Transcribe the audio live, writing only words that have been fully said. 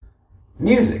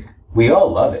Music. We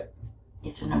all love it.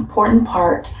 It's an important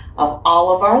part of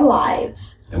all of our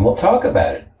lives. And we'll talk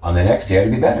about it on the next Dare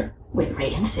to Be Better. With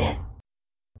Ray and Sid.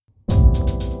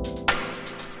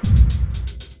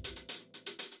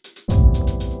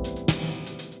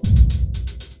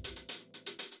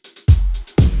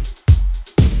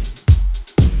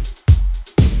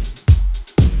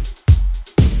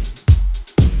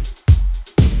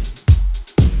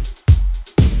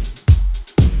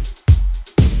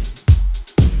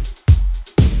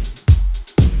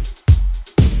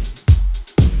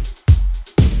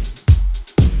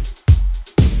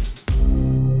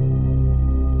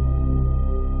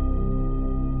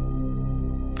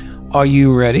 Are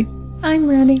you ready? I'm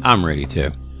ready. I'm ready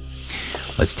too.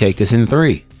 Let's take this in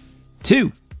 3,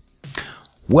 2.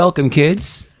 Welcome,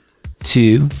 kids,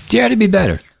 to Dare to Be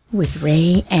Better. With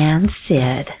Ray and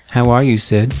Sid. How are you,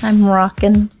 Sid? I'm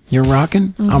rocking. You're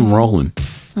rocking? Mm-hmm. I'm rolling.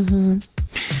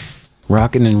 Mm-hmm.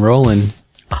 Rocking and rolling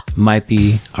might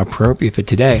be appropriate for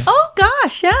today. Oh,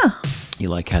 gosh, yeah. You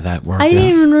like how that worked I didn't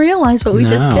even realize what we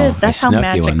just did. I That's how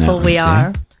snuck you on that magical one, we see?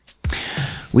 are.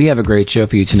 We have a great show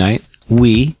for you tonight.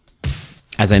 We,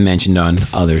 as I mentioned on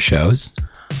other shows,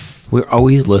 we're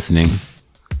always listening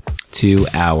to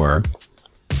our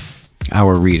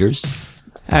readers,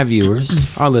 our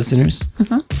viewers, our listeners.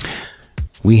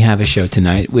 Mm-hmm. We have a show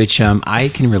tonight, which I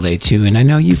can relate to, and I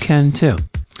know you can too.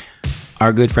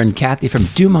 Our good friend Kathy from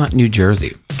Dumont, New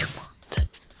Jersey.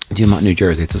 Dumont, New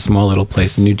Jersey. It's a small little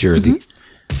place in New Jersey.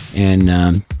 Mm-hmm.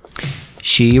 And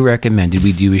she recommended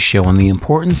we do a show on the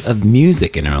importance of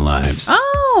music in our lives.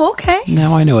 Oh, okay.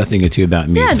 Now I know a thing or two about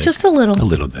music. Yeah, just a little. A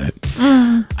little bit.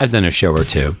 I've done a show or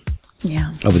two.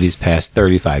 Yeah. Over these past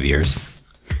 35 years.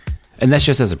 And that's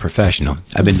just as a professional.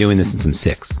 I've been doing this since I'm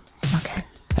 6. Okay.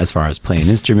 As far as playing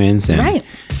instruments and,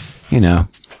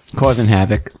 causing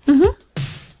havoc.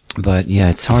 Mm-hmm. But yeah,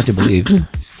 it's hard to believe.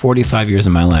 45 years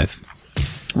of my life.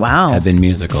 Wow. Have been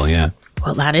musical, yeah.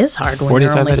 Well, that is hard when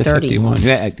you're only 30. 51.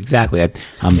 Yeah, exactly.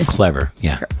 I'm clever.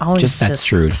 Yeah. Just that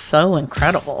shrewd. So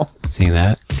incredible. See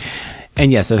that?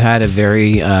 And yes, I've had a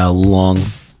very long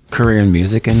career in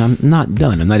music, and I'm not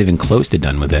done. I'm not even close to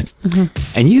done with it.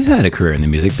 Mm-hmm. And you've had a career in the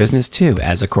music business too,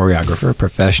 as a choreographer,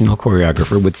 professional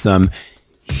choreographer with some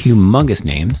humongous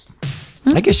names.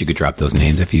 Mm-hmm. I guess you could drop those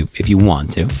names if you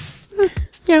want to.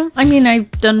 Yeah, I mean,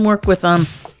 I've done work with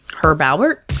Herb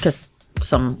Albert, because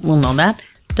some will know that.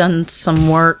 Done some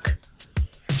work.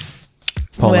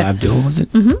 Paula Abdul, was it?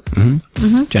 Mm-hmm. Mm-hmm.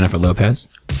 Mm-hmm. Jennifer Lopez?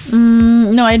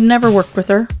 No, I'd never worked with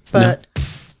her, but no.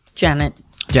 Janet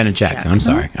Jackson. I'm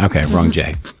sorry. Okay, wrong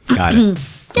J. Got it.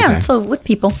 Yeah, okay. So with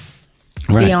people.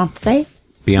 Right. Beyonce.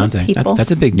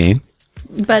 That's a big name.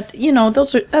 But,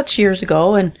 that's years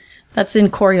ago, and that's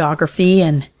in choreography,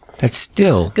 and that's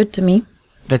still it's good to me.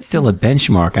 That's still a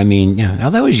benchmark. I mean,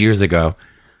 that was years ago.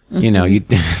 Mm-hmm. You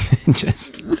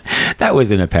just, that was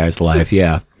in a past life,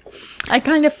 yeah. I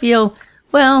kind of feel,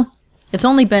 well, it's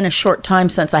only been a short time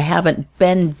since I haven't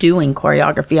been doing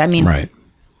choreography. I mean, right.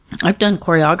 I've done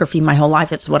choreography my whole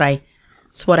life. It's what I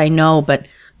know. But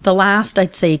the last,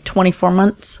 I'd say 24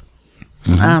 months,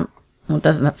 well,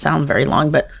 doesn't sound very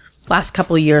long, but last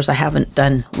couple of years, I haven't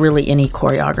done really any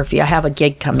choreography. I have a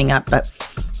gig coming up, but,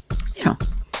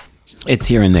 it's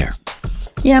here and there.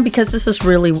 Yeah, because this is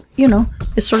really,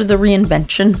 it's sort of the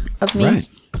reinvention of me. Right.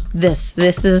 This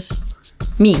is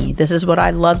me. This is what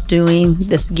I love doing,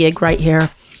 this gig right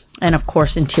here. And, of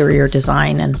course, interior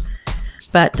design.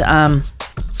 But who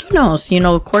knows?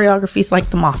 Choreography's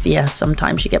like the mafia.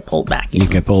 Sometimes you get pulled back in. You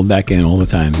get pulled back in all the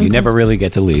time. Mm-hmm. You never really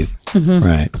get to leave. Mm-hmm.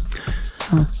 Right.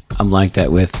 So. I'm like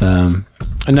that with a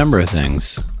number of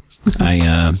things.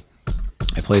 Mm-hmm.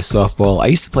 I play softball. I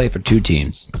used to play for 2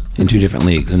 teams in 2 different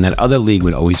leagues, and that other league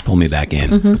would always pull me back in.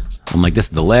 Mm-hmm. I'm like, this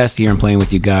is the last year I'm playing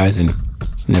with you guys, and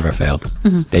never failed.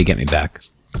 Mm-hmm. They get me back.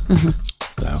 Mm-hmm.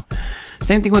 So,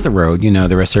 same thing with the road.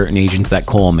 There are certain agents that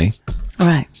call me.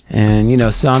 Right.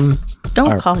 And, some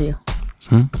don't call you.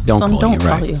 Don't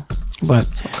call you. But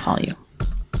they'll call you.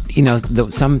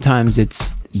 Sometimes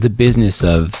it's the business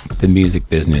of the music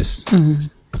business. Mm-hmm.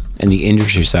 And the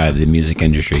industry side of the music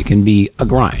industry can be a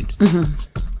grind. Mm-hmm.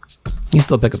 You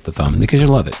still pick up the phone because you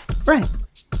love it. Right.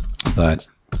 But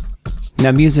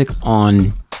now music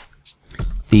on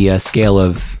the scale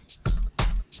of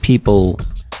people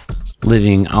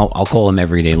living, I'll call them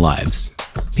everyday lives.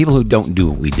 People who don't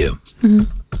do what we do.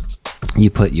 Mm-hmm.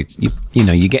 You put you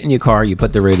get in your car, you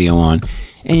put the radio on,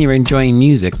 and you're enjoying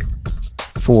music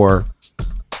for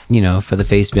the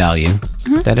face value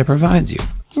that it provides you.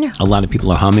 Yeah. A lot of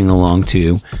people are humming along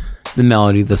to the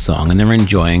melody of the song, and they're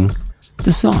enjoying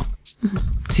the song. Mm-hmm.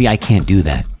 See, I can't do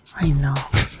that. I know.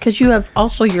 Because you have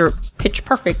also your pitch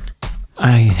perfect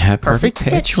I have perfect Perfect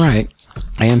pitch, pitch. right?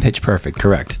 I am pitch perfect,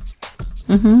 correct.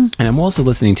 And I'm also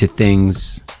listening to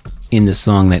things in the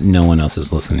song that no one else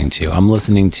is listening to. I'm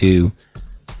listening to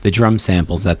the drum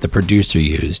samples that the producer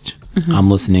used. I'm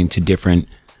listening to different,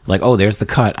 like, oh, there's the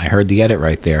cut. I heard the edit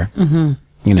right there. You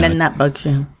know, Then that bugs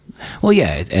you. well,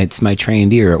 yeah, it's my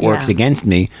trained ear. It works Yeah. against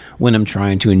me when I'm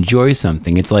trying to enjoy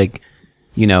something. It's like,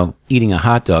 you know, eating a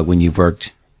hot dog when you've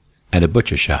worked at a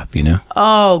butcher shop, you know?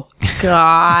 Oh,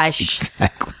 gosh.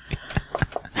 Exactly.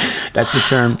 That's the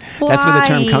term. That's where the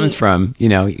term Why? comes from. You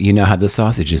know how the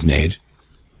sausage is made.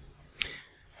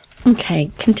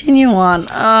 Okay, continue on.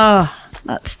 Oh,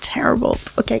 that's terrible.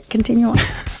 Okay, continue on.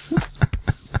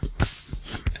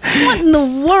 What in the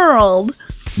world?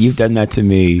 You've done that to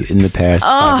me in the past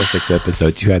 5 or 6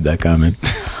 episodes. You had that comment.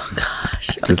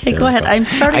 Gosh. It's Okay, go ahead. hysterical. I'm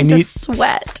starting I to need-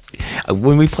 sweat.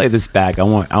 When we play this back, I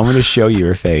want to show you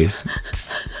your face.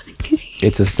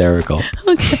 It's hysterical.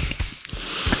 Okay,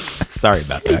 Sorry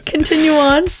about that. continue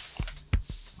on.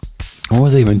 What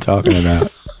was I even talking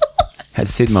about? Had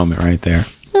Sid moment right there.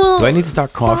 Well, Do I need to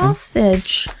start coughing?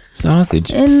 Sausage Sausage.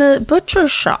 in the butcher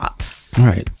shop.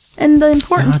 Right. And the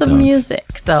importance Hot of dogs.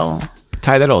 music, though.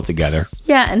 Tie that all together.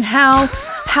 Yeah, and how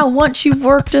once you've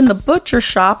worked in the butcher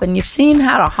shop and you've seen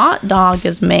how a hot dog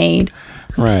is made,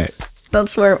 Right.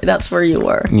 that's where you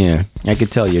were. Yeah. I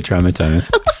could tell you're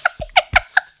traumatized.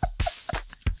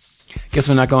 Guess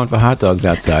we're not going for hot dogs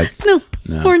outside. No,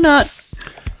 we're not.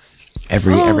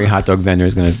 Every hot dog vendor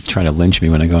is going to try to lynch me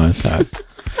when I go outside.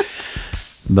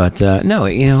 But no,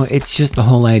 you know, it's just the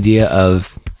whole idea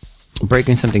of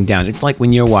breaking something down. It's like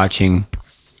when you're watching,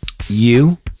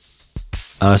 you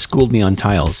schooled me on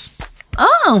tiles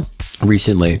Oh,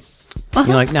 recently. You're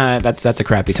like, nah, that's a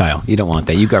crappy tile. You don't want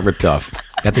that. You got ripped off.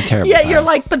 That's a terrible yeah, tile. you're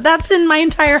like, but that's in my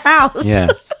entire house. Yeah.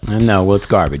 No, well, it's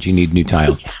garbage. You need new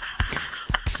tile.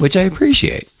 Which I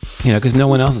appreciate, you know, because no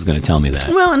one else is going to tell me that.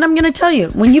 Well, and I'm going to tell you,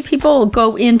 when you people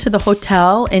go into the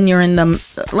hotel and you're in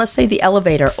the, let's say the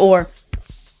elevator or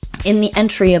in the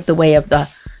entry of the way of the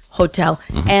hotel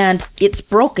and it's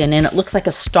broken and it looks like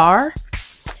a star,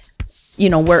 you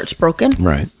know, where it's broken.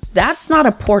 Right. That's not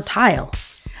a poor tile.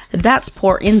 That's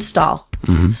poor install.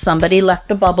 Somebody left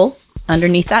a bubble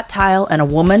underneath that tile and a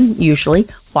woman usually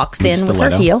walks in with her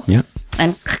Stiletto. heel Yeah.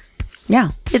 and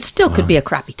yeah, it still could be a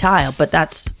crappy tile, but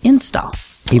that's install.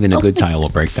 Even a good tile will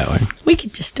break that way. We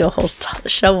could just do a whole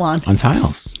show on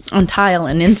Tiles. tile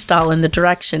and install in the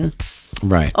direction.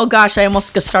 Right. Oh gosh, I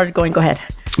almost started going. Go ahead.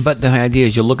 But the idea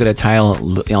is you look at a tile,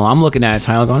 you know, I'm looking at a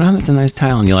tile going, oh, that's a nice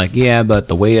tile. And you're like, yeah, but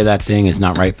the weight of that thing is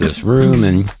not right for this room.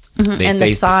 And they And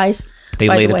the size. they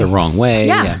by laid the it the way. wrong way.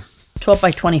 Yeah. 12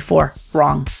 by 24.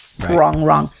 Wrong. Right.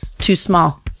 Wrong. Too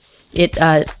small.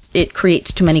 It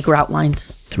creates too many grout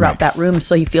lines throughout Right. that room,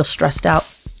 so you feel stressed out.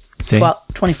 See? Well,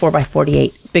 24 by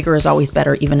 48. Bigger is always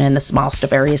better, even in the smallest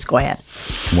of areas. Go ahead.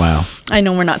 Wow. I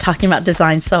know we're not talking about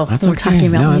design, so That's we're okay. talking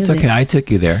about no, music. that's okay. I took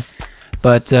you there.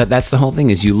 But that's the whole thing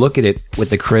is you look at it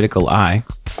with a critical eye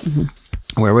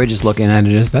where we're just looking at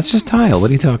it as, that's just tile. What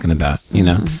are you talking about? You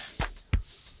know?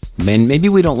 And maybe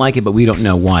we don't like it, but we don't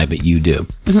know why, but you do.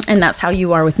 And that's how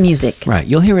you are with music. Right.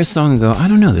 You'll hear a song and go, I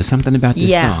don't know, there's something about this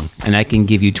Yeah. song. And I can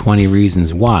give you 20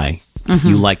 reasons why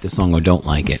you like the song or don't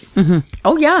like it.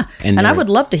 Oh, yeah. And And I there- would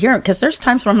love to hear it because there's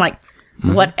times where I'm like,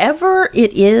 whatever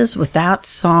it is with that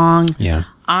song, Yeah.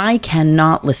 I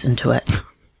cannot listen to it.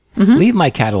 Leave my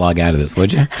catalog out of this,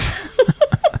 would you?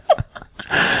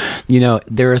 You know,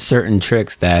 there are certain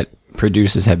tricks that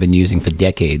producers have been using for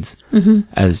decades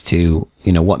as to,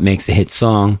 you know, what makes a hit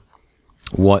song,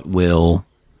 what will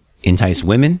entice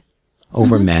women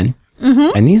over men.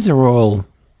 And these are all,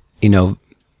 you know,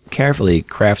 carefully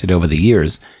crafted over the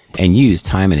years and used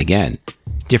time and again.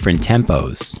 Different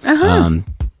tempos,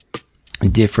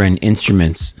 different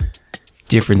instruments,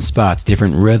 different spots,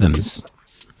 different rhythms.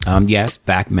 Yes,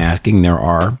 backmasking. There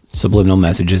are subliminal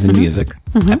messages in music.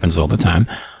 Happens all the time.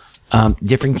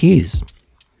 Different keys.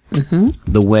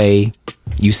 The way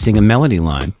you sing a melody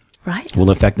line Right. will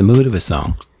affect the mood of a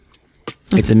song.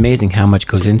 It's amazing how much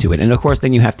goes into it. And of course,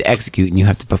 then you have to execute and you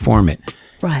have to perform it.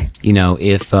 Right. You know,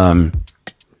 if,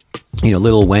 you know,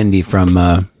 little Wendy from,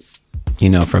 you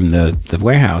know, from the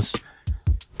warehouse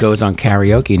goes on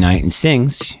karaoke night and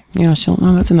sings, you know, she'll,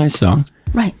 oh, that's a nice song.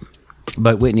 Right.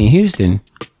 But Whitney Houston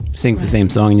sings the same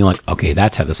song and you're like, okay,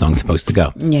 that's how the song's supposed to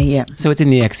go. Yeah. So it's in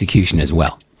the execution as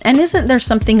well. And isn't there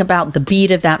something about the beat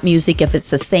of that music, if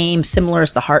it's the same, similar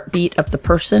as the heartbeat of the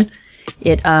person,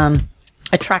 it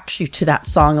attracts you to that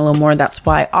song a little more. That's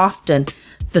why often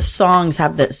the songs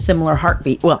have the similar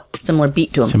heartbeat, well, similar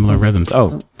beat to them. Similar rhythms.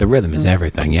 Oh, the rhythm is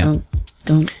everything. Yeah,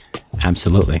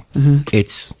 absolutely.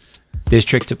 It's, there's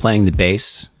trick to playing the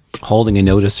bass holding a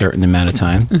note a certain amount of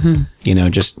time. You know,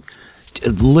 just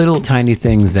little tiny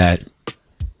things that,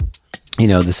 you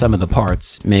know, the sum of the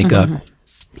parts make up,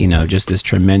 you know, just this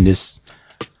tremendous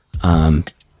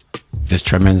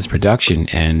production.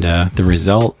 And the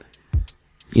result,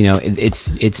 you know,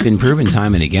 it's been proven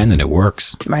time and again that it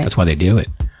works. Right. That's why they do it.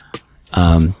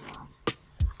 And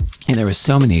there were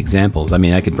so many examples. I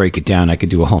mean, I could break it down. I could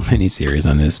do a whole mini series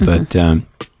on this, but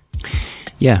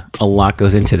yeah, a lot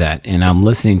goes into that. And I'm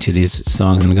listening to these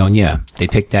songs and I'm going, yeah, they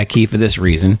picked that key for this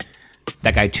reason.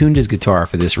 That guy tuned his guitar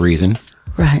for this reason.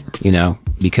 Right. You know,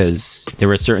 because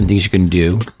there are certain things you can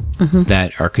do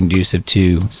that are conducive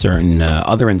to certain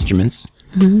other instruments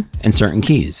and certain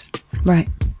keys. Right.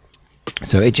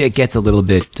 So it gets a little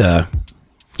bit,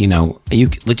 you know,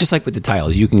 just like with the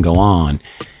titles, you can go on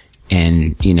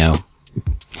and, you know,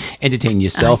 entertain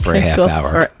yourself for a half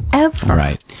hour. Forever.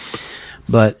 Right.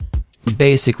 But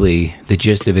basically, the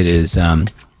gist of it is I'm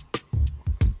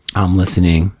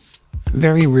listening.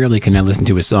 Very rarely can I listen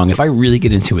to a song. If I really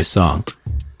get into a song,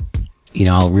 you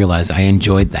know, I'll realize I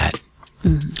enjoyed that.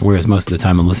 Whereas most of the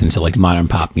time I'm listening to like modern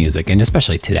pop music, and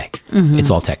especially today, it's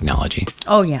all technology.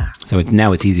 Oh, yeah. So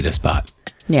now it's easy to spot.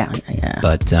 Yeah.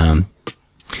 But,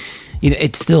 you know,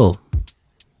 it still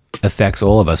affects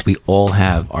all of us. We all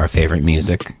have our favorite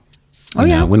music. Oh,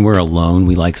 yeah. When we're alone,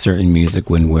 we like certain music.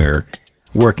 When we're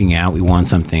working out, we want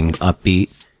something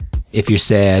upbeat. If you're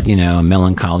sad, you know,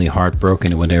 melancholy,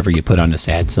 heartbroken, or whatever, you put on a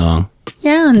sad song.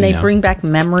 Yeah, and they bring back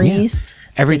memories. Yeah.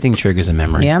 Everything triggers a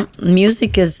memory. Yeah,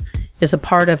 music is a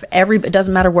part of it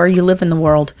doesn't matter where you live in the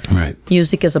world. Right.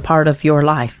 Music is a part of your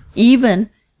life. Even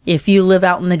if you live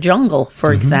out in the jungle,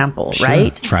 for example, Sure.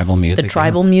 right? Tribal music. The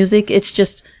tribal music, it's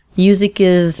just, music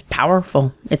is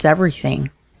powerful. It's everything.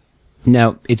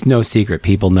 Now, it's no secret.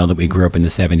 People know that we grew up in the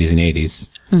 70s and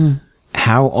 80s.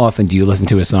 How often do you listen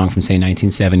to a song from, say,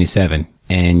 1977,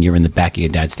 and you're in the back of your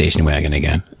dad's station wagon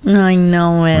again? I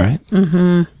know it. Right?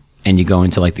 Mm-hmm. And you go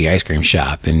into, like, the ice cream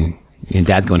shop, and your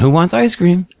dad's going, who wants ice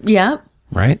cream? Yeah.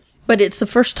 Right? But it's the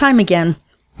first time again.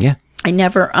 Yeah. I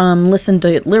never listened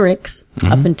to lyrics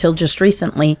up until just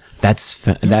recently. That's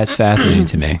fascinating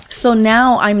to me. So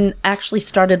now I'm actually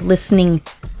started listening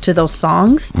to those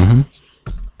songs.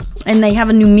 And they have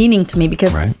a new meaning to me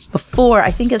because before, I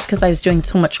think it's because I was doing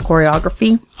so much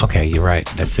choreography. Okay, you're right.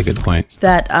 That's a good point.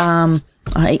 That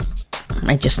I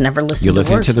just never listened to You're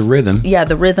listening to the rhythm. Yeah,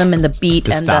 the rhythm and the beat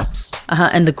The and stops.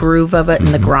 and the groove of it and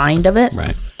the grind of it.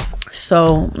 Right.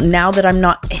 So now that I'm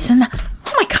not,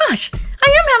 oh my gosh, I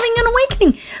am having an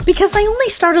awakening because I only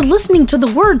started listening to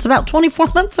the words about 24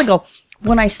 months ago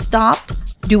when I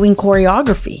stopped doing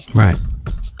choreography. Right.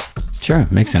 Sure,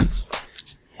 makes sense.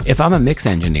 If I'm a mix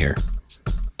engineer,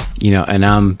 you know, and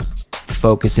I'm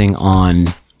focusing on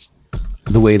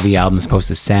the way the album's supposed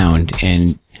to sound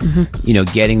and, you know,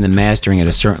 getting the mastering at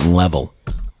a certain level,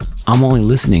 I'm only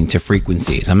listening to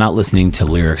frequencies. I'm not listening to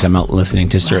lyrics. I'm not listening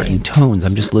to certain tones.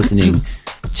 I'm just listening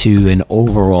to an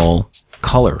overall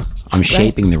color. I'm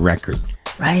shaping the record.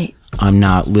 Right. I'm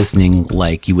not listening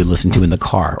like you would listen to in the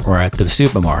car or at the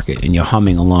supermarket and you're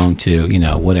humming along to, you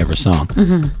know, whatever song.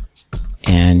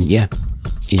 And yeah,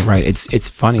 you're right. It's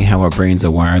funny how our brains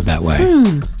are wired that way.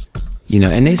 You know,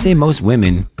 and they say most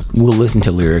women will listen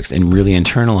to lyrics and really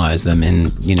internalize them.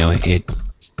 And, you know,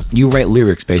 you write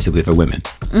lyrics basically for women.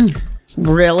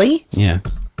 Really? Yeah.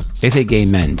 They say gay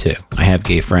men too. I have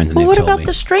gay friends and Well, they've what told about me.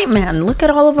 the straight men? Look at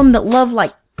all of them that love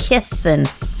like Kiss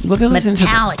and Well, they're listening to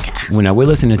Metallica. we're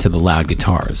listening to the loud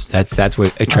guitars. That's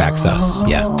what attracts us.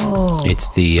 Yeah. It's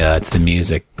the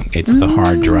music. It's the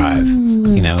hard drive.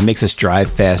 You know, it makes us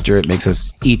drive faster. It makes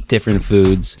us eat different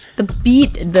foods. The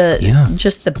beat,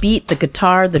 just the beat, the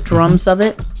guitar, the drums of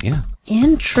it. Yeah.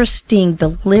 Interesting. The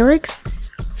lyrics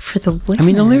for the women. I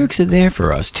mean, the lyrics are there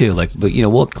for us too. Like, but you know,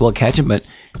 we'll catch them, but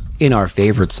in our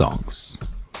favorite songs.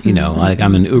 You know, like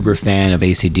I'm an uber fan of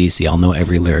AC/DC. I'll know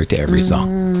every lyric to every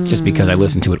song just because I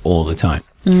listen to it all the time.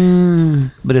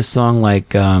 But a song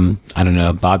like, I don't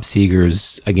know, Bob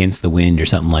Seger's Against the Wind or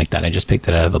something like that. I just picked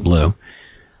it out of the blue.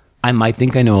 I might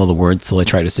think I know all the words till I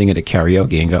try to sing it at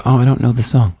karaoke and go, oh, I don't know the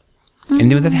song. And you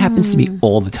know, that happens to me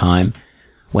all the time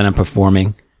when I'm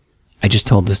performing. I just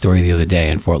told the story the other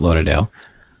day in Fort Lauderdale.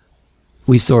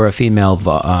 We saw a female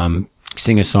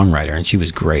singer-songwriter and she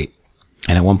was great.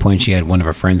 And at one point, she had one of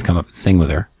her friends come up and sing with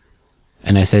her.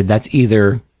 And I said,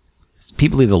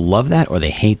 people either love that or they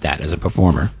hate that as a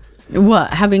performer. What,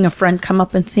 having a friend come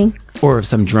up and sing? Or if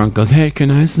some drunk goes, hey,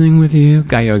 can I sing with you?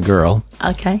 Guy or girl.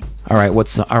 Okay. All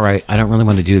right, I don't really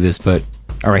want to do this, but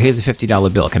all right, here's a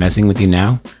 $50 bill. Can I sing with you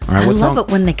now? All right, I love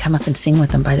it when they come up and sing with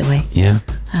them, by the way. Yeah.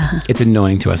 It's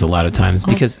annoying to us a lot of times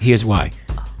because here's why.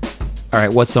 All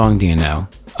right, what song do you know?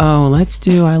 Oh, let's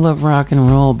do I Love Rock and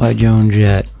Roll by Joan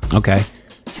Jett. Okay,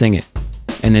 sing it.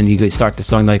 And then you could start the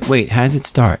song like, wait, how does it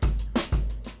start?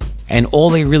 And all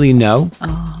they really know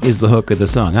is the hook of the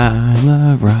song. I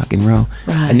love rock and roll.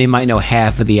 Right. And they might know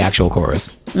half of the actual chorus.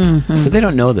 Mm-hmm. So they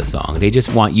don't know the song. They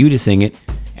just want you to sing it.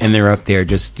 And they're up there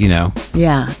just, Yeah.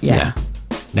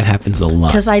 That happens a lot.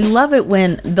 Because I love it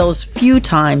when those few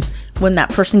times when that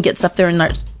person gets up there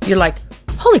and you're like,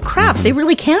 holy crap, they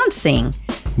really can sing.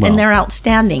 Well, and they're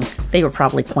outstanding. They were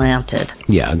probably planted.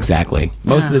 Yeah, exactly.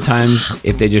 Most of the times,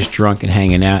 if they're just drunk and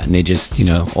hanging out and they just,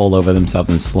 all over themselves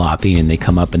and sloppy and they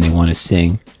come up and they want to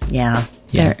sing. Yeah.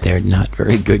 They're not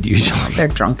very good usually. They're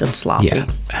drunk and sloppy. Yeah.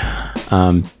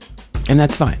 And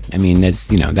that's fine. I mean, that's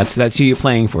who you're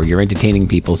playing for. You're entertaining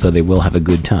people so they will have a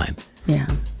good time. Yeah.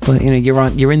 But,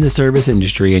 you're in the service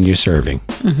industry and you're serving.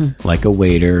 Mm-hmm. Like a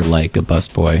waiter, like a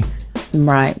busboy.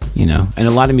 Right. And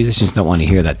a lot of musicians don't want to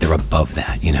hear that they're above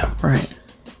that, Right.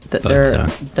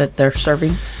 That they're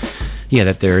serving. Yeah,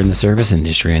 that they're in the service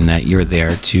industry and that you're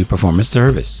there to perform a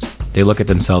service. They look at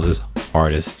themselves as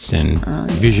artists and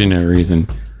visionaries.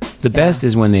 And the best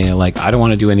is when they're like, I don't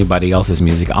want to do anybody else's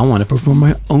music. I want to perform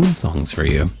my own songs for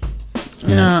you.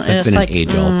 And that's been an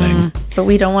age-old thing. But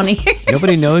we don't want to hear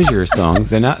Nobody knows your songs.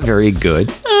 They're not very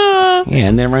good.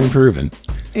 And they're unproven.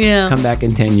 Yeah. Come back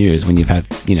in 10 years when you've had,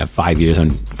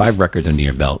 5 records under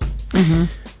your belt. Mm-hmm.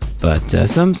 But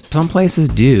some places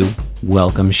do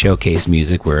welcome showcase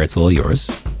music where it's all yours.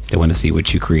 They want to see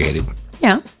what you created.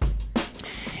 Yeah.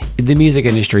 The music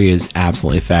industry is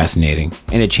absolutely fascinating,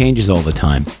 and it changes all the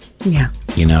time. Yeah.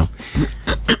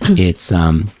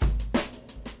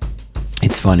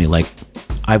 It's funny. Like,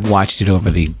 I've watched it over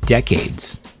the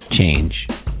decades change,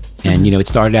 and it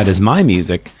started out as my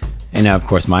music. And now, of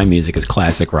course, my music is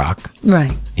classic rock.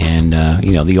 Right. And,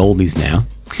 the oldies now.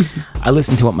 I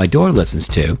listen to what my daughter listens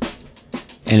to,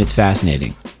 and it's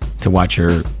fascinating to watch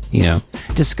her,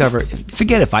 discover.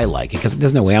 Forget if I like it, because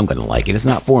there's no way I'm going to like it. It's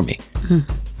not for me.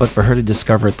 But for her to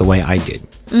discover it the way I did.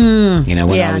 When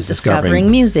I was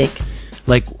discovering music.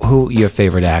 Like, who your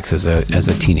favorite acts as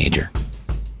a teenager?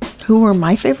 Who were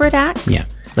my favorite acts? Yeah.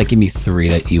 Like, give me 3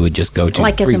 that you would just go to.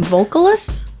 Like, as in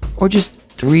vocalists? Or just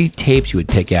 3 tapes you would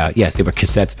pick out. Yes, they were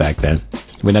cassettes back then.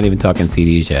 We're not even talking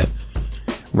CDs yet.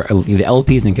 The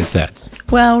LPs and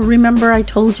cassettes. Well, remember I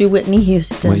told you Whitney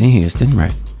Houston. Whitney Houston,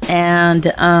 right.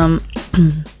 And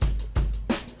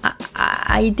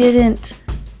I didn't...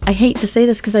 I hate to say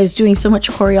this because I was doing so much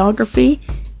choreography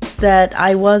that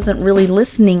I wasn't really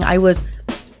listening. I was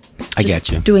I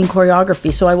get you. doing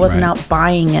choreography, so I wasn't out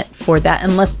buying it for that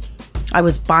unless I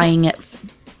was buying it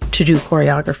to do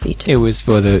choreography too. It was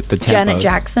for the tempos. Janet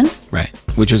Jackson. Right.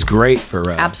 Which was great for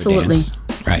absolutely. For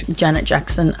dance. Right. Janet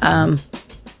Jackson.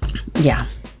 Yeah.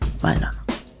 I don't know.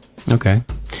 Okay.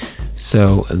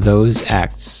 So those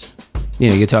acts,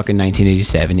 you're talking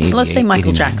 1987, 88, let's say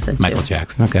Michael 89. Jackson too. Michael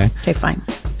Jackson, okay. Okay, fine.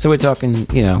 So we're talking,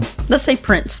 Let's say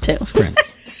Prince too.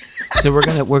 Prince. So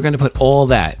we're gonna put all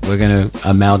that. We're gonna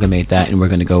amalgamate that, and we're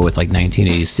gonna go with like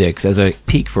 1986 as a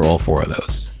peak for all 4 of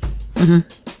those. Mm-hmm.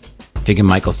 Thinking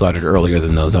Michael started earlier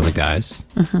than those other guys.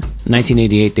 Mm-hmm.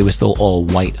 1988, they were still all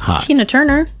white hot. Tina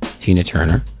Turner.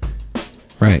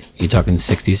 Right. You're talking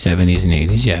 60s, 70s, and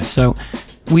 80s. Yeah. So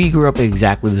we grew up at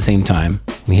exactly the same time.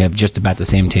 We have just about the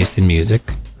same taste in music.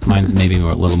 Mine's maybe a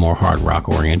little more hard rock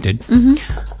oriented.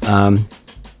 Mm-hmm.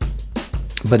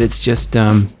 But it's just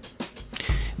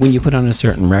when you put on a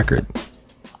certain record,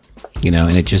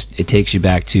 and it takes you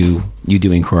back to you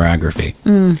doing choreography.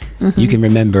 Mm-hmm. You can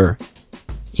remember,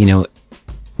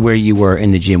 where you were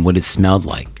in the gym, what it smelled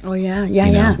like. Oh yeah,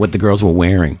 yeah. What the girls were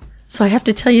wearing. So I have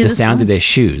to tell you the sound of their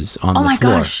shoes on the floor. Oh my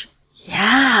gosh.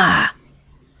 Yeah.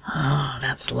 Oh,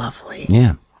 that's lovely.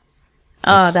 Yeah.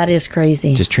 Oh, that is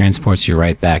crazy. Just transports you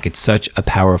right back. It's such a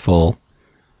powerful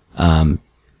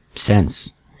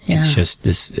sense. Yeah. It's just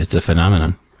it's a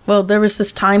phenomenon. Well, there was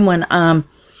this time when I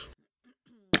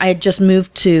had just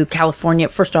moved to California.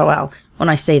 First of all, when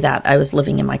I say that, I was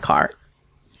living in my car.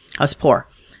 I was poor.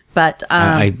 But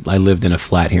I lived in a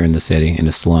flat here in the city, in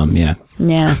a slum, yeah.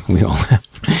 Yeah. We all have.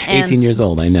 18 years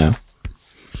old, I know.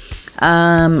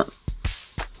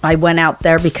 I went out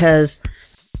there because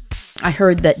I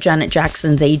heard that Janet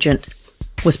Jackson's agent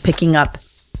was picking up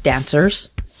dancers,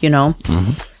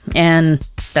 Mm-hmm. And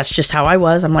that's just how I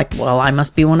was. I'm like, well, I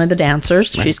must be one of the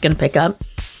dancers she's going to pick up.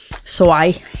 So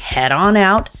I head on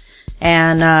out,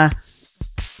 and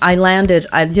I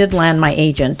did land my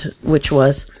agent, which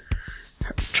was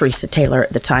Teresa Taylor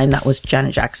at the time. That was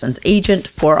Janet Jackson's agent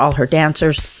for all her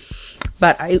dancers.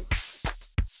 But do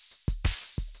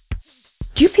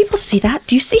you people see that?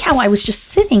 Do you see how I was just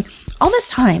sitting all this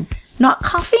time, not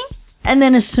coughing, And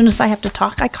then as soon as I have to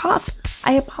talk, I cough.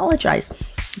 I apologize.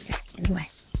 Okay,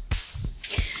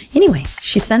 Anyway,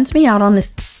 she sends me out on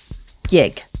this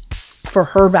gig for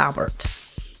Herb Albert.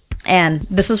 And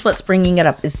this is what's bringing it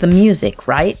up, is the music,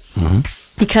 right? Mm-hmm.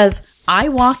 Because I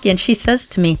walk in, she says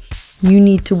to me, you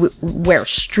need to wear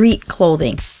street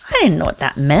clothing. I didn't know what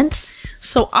that meant.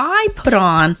 So I put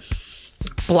on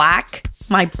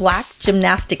my black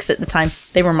gymnastics at the time.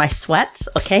 They were my sweats,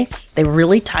 okay? They were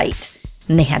really tight.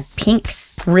 And they had pink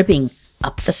ribbing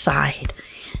up the side.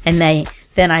 And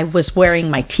then I was wearing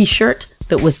my t-shirt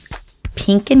that was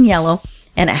pink and yellow.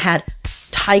 And it had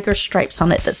tiger stripes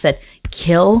on it that said,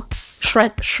 kill,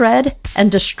 shred,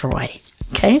 and destroy.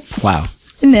 Okay? Wow.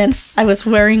 And then I was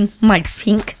wearing my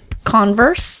pink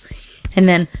Converse. And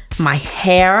then my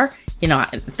hair,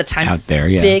 at the time, out there,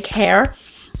 yeah. Big hair.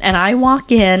 And I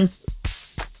walk in,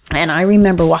 and I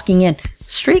remember walking in.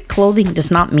 Street clothing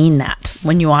does not mean that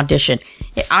when you audition.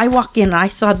 I walk in, and I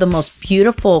saw the most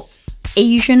beautiful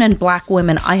Asian and black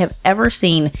women I have ever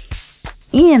seen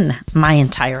in my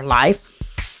entire life,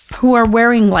 who are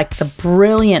wearing like the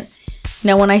brilliant,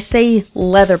 now when I say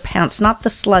leather pants, not the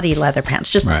slutty leather pants,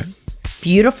 just right.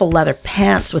 Beautiful leather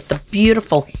pants with the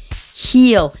beautiful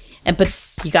heel. But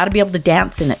you got to be able to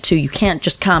dance in it too. You can't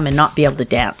just come and not be able to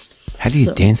dance. How do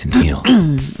you dance in heels?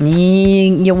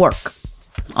 You work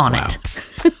on it.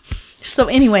 So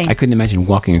anyway, I couldn't imagine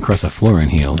walking across a floor in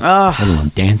heels, let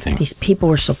alone dancing. These people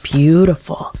were so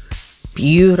beautiful.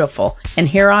 And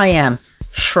here I am,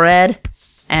 shred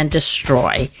and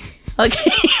destroy.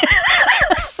 Okay.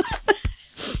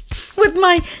 With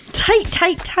my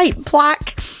tight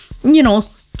black,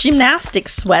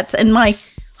 gymnastics sweats and my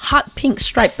hot pink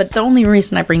stripe. But the only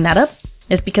reason I bring that up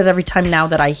is because every time now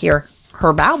that I hear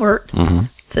Herb Albert, mm-hmm.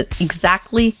 It's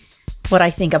exactly what I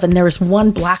think of. And there was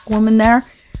one black woman there,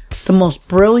 the most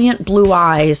brilliant blue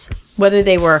eyes, whether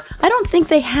they were, I don't think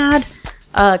they had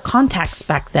contacts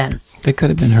back then. They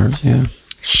could have been hers, yeah.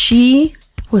 She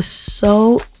was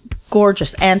so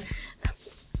gorgeous. And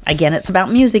again, it's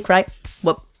about music, right?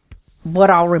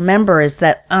 What I'll remember is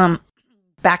that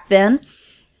back then,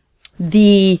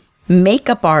 the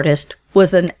makeup artist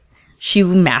she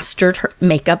mastered her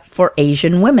makeup for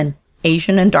Asian women,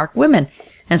 Asian and dark women.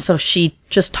 And so she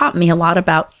just taught me a lot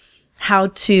about how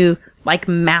to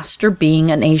master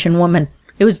being an Asian woman.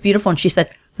 It was beautiful. And she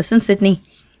said, listen, Sydney,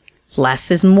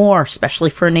 less is more, especially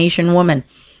for an Asian woman.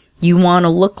 You want to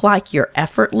look like you're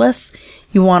effortless.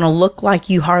 You want to look like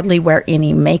you hardly wear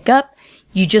any makeup.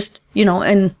 You just,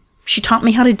 and she taught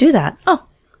me how to do that. Oh,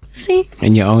 see?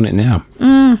 And you own it now.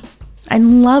 I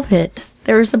love it.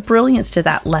 There is a brilliance to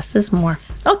that. Less is more.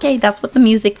 Okay, that's what the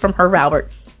music from Herb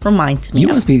Albert reminds me of.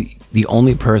 You must be the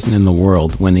only person in the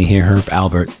world, when they hear Herb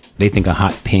Albert, they think of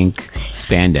hot pink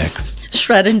spandex.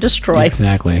 Shred and destroy.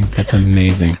 Exactly. That's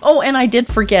amazing. Oh, and I did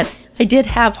forget. I did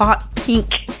have hot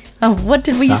pink. What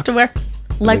did we used to wear?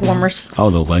 Leg warmers. Oh,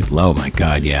 the leg. Oh, my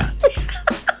God, yeah.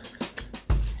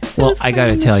 Well, I got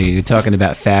to tell you, you're talking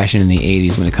about fashion in the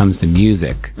 80s when it comes to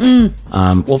music.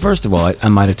 Well, first of all, I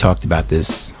might have talked about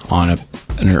this on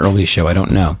an early show. I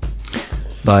don't know.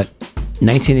 But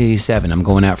 1987, I'm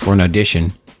going out for an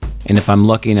audition. And if I'm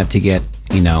lucky enough to get,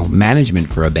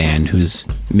 management for a band who's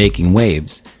making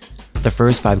waves, the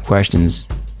first 5 questions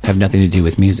have nothing to do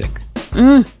with music.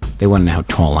 They want to know how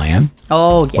tall I am.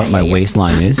 Oh, yeah. What my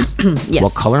waistline is. Yes.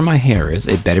 What color my hair is.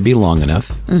 It better be long enough.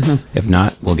 Mm-hmm. If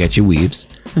not, we'll get you weaves.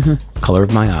 Mm-hmm. Color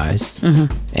of my eyes.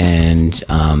 Mm-hmm. And,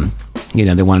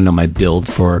 they want to know my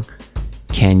build for,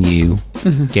 can you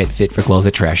get fit for clothes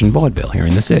at Trash and Vaudeville here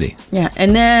in the city? Yeah.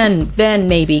 And then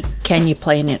maybe, can you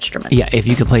play an instrument? Yeah. If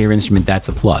you can play your instrument, that's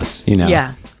a plus,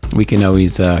 Yeah. We can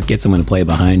always get someone to play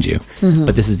behind you. Mm-hmm.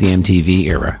 But this is the MTV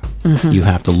era. Mm-hmm. You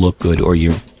have to look good or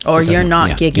you're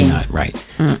not gigging. You're not, right.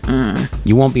 Mm-mm.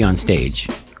 You won't be on stage.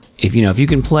 If you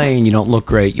can play and you don't look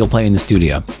great, you'll play in the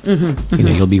studio. Mm-hmm.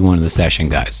 You'll be one of the session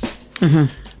guys.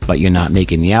 Mm-hmm. But you're not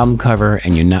making the album cover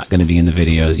and you're not going to be in the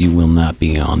videos. You will not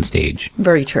be on stage.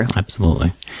 Very true.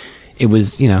 Absolutely. It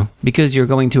was, because you're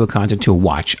going to a concert to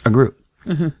watch a group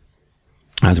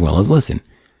as well as listen.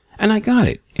 And I got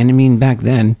it. And I mean, back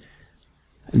then,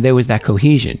 there was that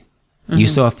cohesion. Mm-hmm. You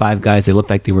saw 5 guys, they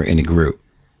looked like they were in a group.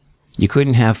 You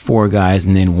couldn't have 4 guys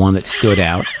and then one that stood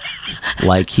out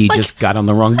like he just got on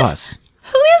the wrong bus.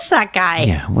 Who is that guy?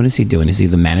 Yeah, what is he doing? Is he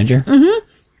the manager? Mm-hmm.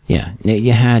 Yeah,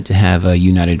 you had to have a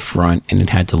united front and it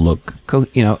had to look,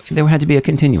 there had to be a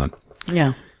continuum.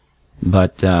 Yeah.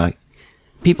 But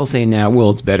people say now, well,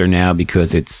 it's better now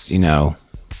because it's,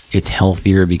 it's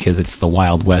healthier because it's the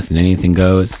Wild West and anything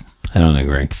goes. I don't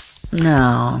agree.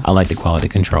 No. I like the quality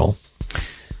control.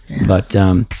 Yeah. But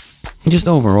just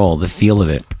overall, the feel of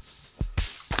it,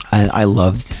 I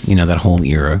loved, that whole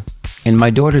era. And my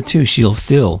daughter, too, she'll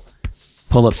still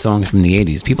pull up songs from the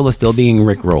 80s. People are still being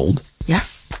Rick-rolled. Yeah.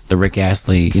 The Rick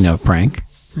Astley, prank.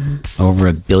 Over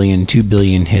 1 billion, 2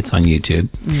 billion hits on YouTube.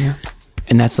 Yeah.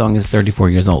 And that song is 34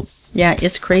 years old. Yeah,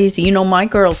 it's crazy. My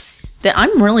girls,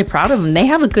 I'm really proud of them. They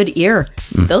have a good ear.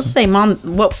 They'll say, Mom,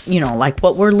 what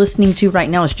we're listening to right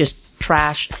now is just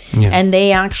trash. Yeah. And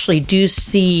they actually do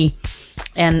see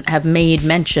and have made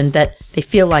mention that they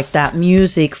feel like that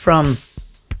music from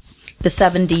the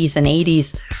 70s and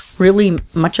 80s, really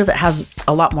much of it has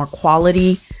a lot more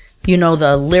quality.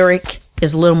 The lyric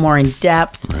is a little more in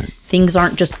depth. Right. Things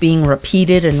aren't just being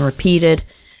repeated and repeated.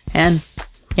 And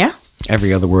yeah.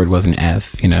 Every other word was an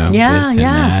F, Yeah, this and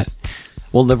that.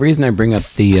 Well, the reason I bring up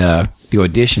the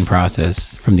audition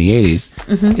process from the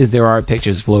 80s is there are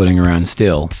pictures floating around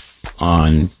still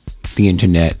on the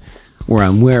internet where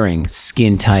I'm wearing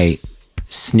skin-tight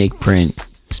snake print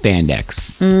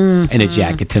spandex and a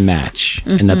jacket to match,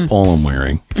 and that's all I'm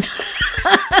wearing.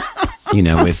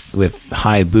 With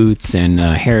high boots and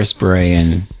hairspray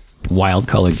and wild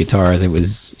colored guitars. It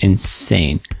was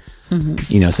insane.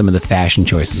 Some of the fashion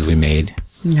choices we made.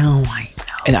 No, I know.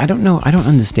 And I don't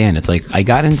understand. It's like I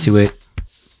got into it,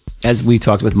 as we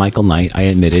talked with Michael Knight, I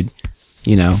admitted,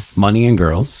 money and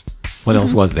girls. What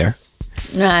else was there?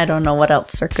 I don't know what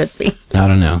else there could be. I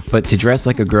don't know. But to dress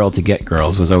like a girl to get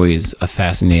girls was always a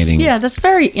fascinating... Yeah, that's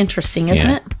very interesting, isn't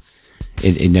it?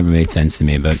 It never made sense to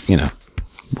me, but,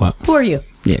 what? Who are you?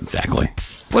 Yeah, exactly.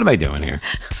 What am I doing here?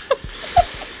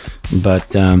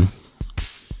 But,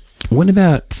 what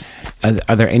about...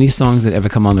 Are there any songs that ever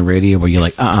come on the radio where you're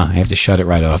like, I have to shut it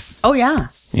right off? Oh, yeah.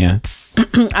 Yeah.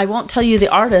 I won't tell you the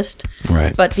artist,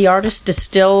 right? But the artist is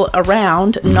still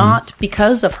around, not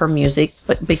because of her music,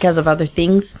 but because of other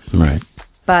things. Right.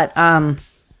 But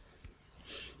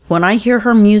when I hear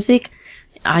her music,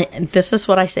 this is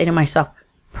what I say to myself.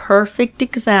 Perfect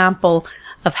example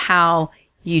of how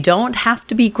you don't have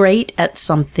to be great at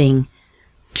something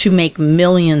to make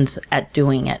millions at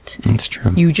doing it. That's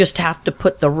true. You just have to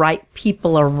put the right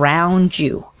people around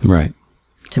you. Right.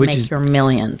 To make your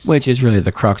millions. Which is really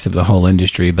the crux of the whole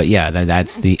industry. But yeah,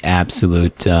 that's the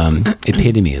absolute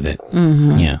epitome of it.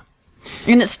 Mm-hmm. Yeah.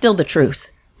 And it's still the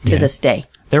truth to this day.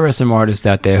 There are some artists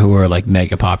out there who are like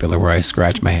mega popular where I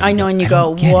scratch my head. I know, and you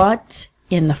go, what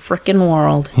in the frickin'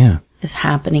 world is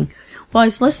happening? Well, I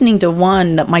was listening to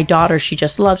one that my daughter, she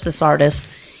just loves this artist.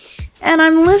 And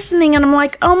I'm listening and I'm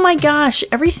like, oh my gosh,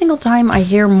 every single time I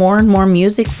hear more and more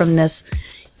music from this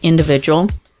individual,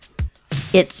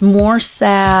 it's more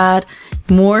sad,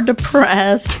 more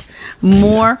depressed,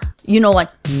 more,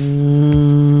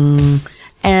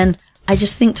 and I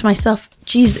just think to myself,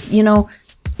 geez,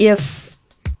 if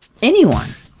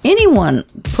anyone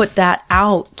put that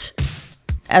out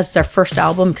as their first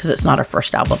album, because it's not her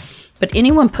first album, but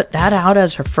anyone put that out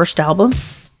as her first album,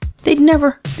 they'd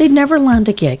never land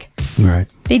a gig.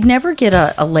 Right. They'd never get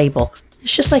a label.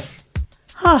 It's just like,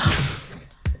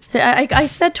 I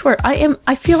said to her,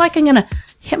 I feel like I'm gonna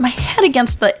hit my head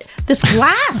against this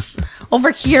glass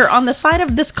over here on the side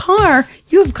of this car.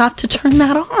 You've got to turn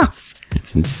that off.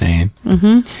 It's insane.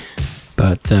 Mm-hmm.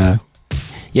 But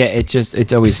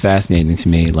it's always fascinating to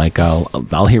me. Like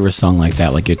I'll hear a song like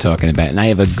that, like you're talking about, and I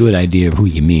have a good idea of who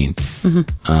you mean.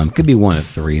 Mm-hmm. Could be one of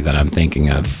three that I'm thinking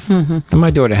of. Mm-hmm. And my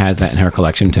daughter has that in her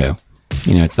collection too.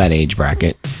 It's that age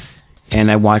bracket. And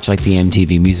I watch like the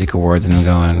MTV Music Awards and I'm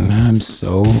going, I'm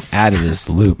so out of this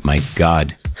loop. My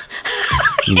God.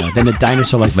 Then a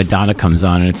dinosaur like Madonna comes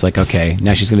on and it's like, okay,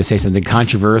 now she's going to say something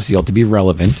controversial to be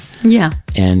relevant. Yeah.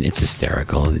 And it's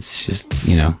hysterical. It's just,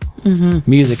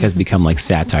 music has become like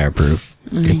satire proof.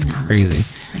 It's crazy.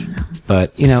 I know.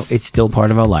 But, it's still part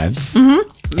of our lives.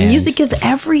 Mm-hmm. Music is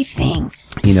everything.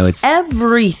 It's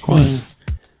everything. Of course.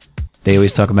 They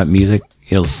always talk about music.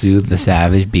 It'll soothe the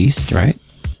savage beast, right?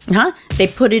 Huh? They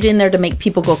put it in there to make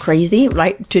people go crazy,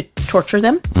 right? To torture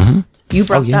them. Mm-hmm. You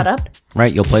brought that up.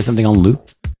 Right. You'll play something on loop.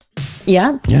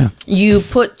 Yeah. Yeah. You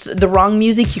put the wrong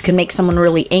music, you can make someone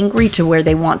really angry to where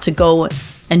they want to go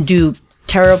and do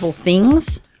terrible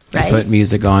things, right? You put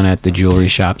music on at the jewelry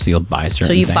shop so you'll buy certain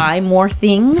things. So you buy more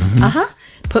things.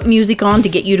 Mm-hmm. Put music on to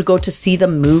get you to go to see the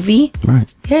movie.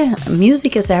 Right. Yeah.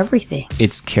 Music is everything.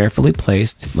 It's carefully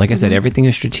placed. Like I said, everything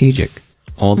is strategic.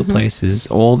 All the places,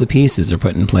 all the pieces are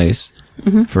put in place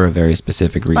for a very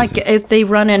specific reason. Like if they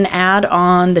run an ad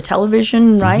on the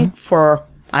television, right, for,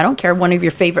 I don't care, one of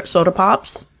your favorite soda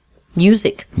pops,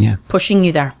 music, pushing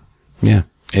you there. Yeah.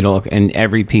 And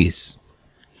every piece,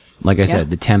 like I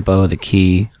said, the tempo, the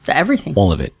key. Everything.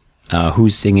 All of it.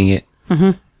 Who's singing it,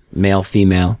 male,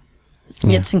 female.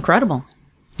 Yeah. It's incredible.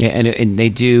 Yeah, and they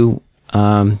do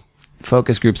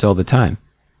focus groups all the time.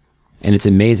 And it's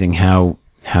amazing how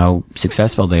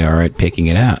successful they are at picking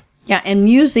it out. Yeah, and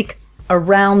music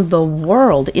around the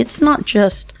world. It's not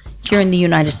just here in the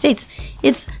United States.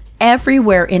 It's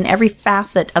everywhere, in every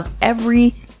facet of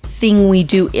everything we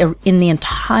do in the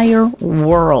entire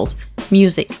world.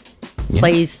 Music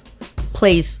plays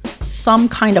some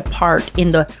kind of part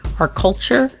in our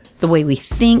culture, the way we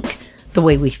think, the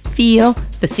way we feel,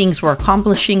 the things we're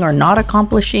accomplishing or not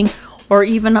accomplishing, or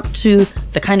even up to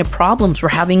the kind of problems we're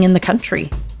having in the country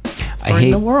or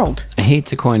in the world. I hate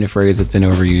to coin a phrase that's been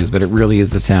overused, but it really is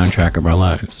the soundtrack of our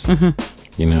lives.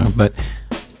 You know, but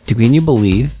can you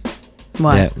believe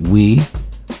that we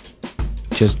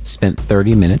just spent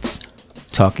 30 minutes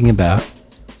talking about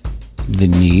the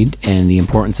need and the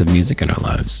importance of music in our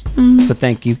lives? So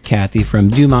thank you, Kathy from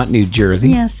Dumont, New Jersey.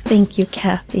 Yes, thank you,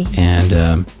 Kathy.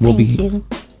 And we'll be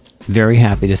very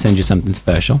happy to send you something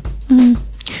special.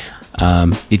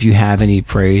 If you have any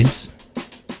praise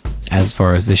as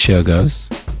far as the show goes,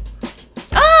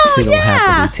 Sid will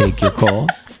happily take your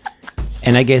calls.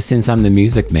 And I guess since I'm the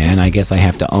music man, I guess I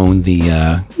have to own the,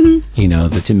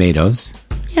 the tomatoes.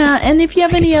 Yeah, and if you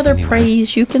have any other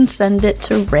praise, you can send it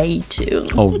to Ray, too.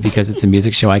 Oh, because it's a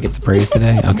music show, I get the praise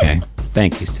today? Okay.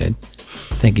 Thank you, Sid.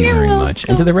 Thank you very much.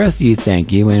 And to the rest of you, thank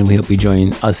you. And we hope you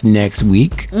join us next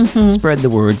week. Spread the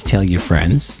words, tell your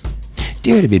friends.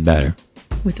 Dare to be better.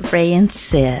 With Ray and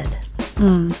Sid.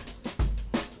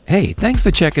 Hey, thanks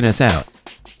for checking us out.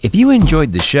 If you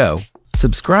enjoyed the show,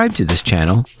 subscribe to this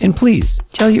channel and please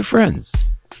tell your friends.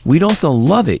 We'd also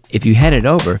love it if you headed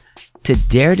over to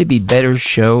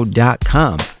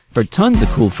daretobebettershow.com for tons of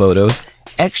cool photos,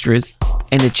 extras,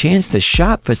 and a chance to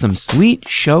shop for some sweet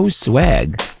show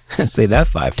swag. Say that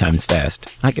 5 times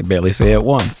fast. I can barely say it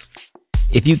once.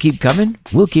 If you keep coming,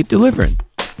 we'll keep delivering.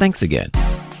 Thanks again.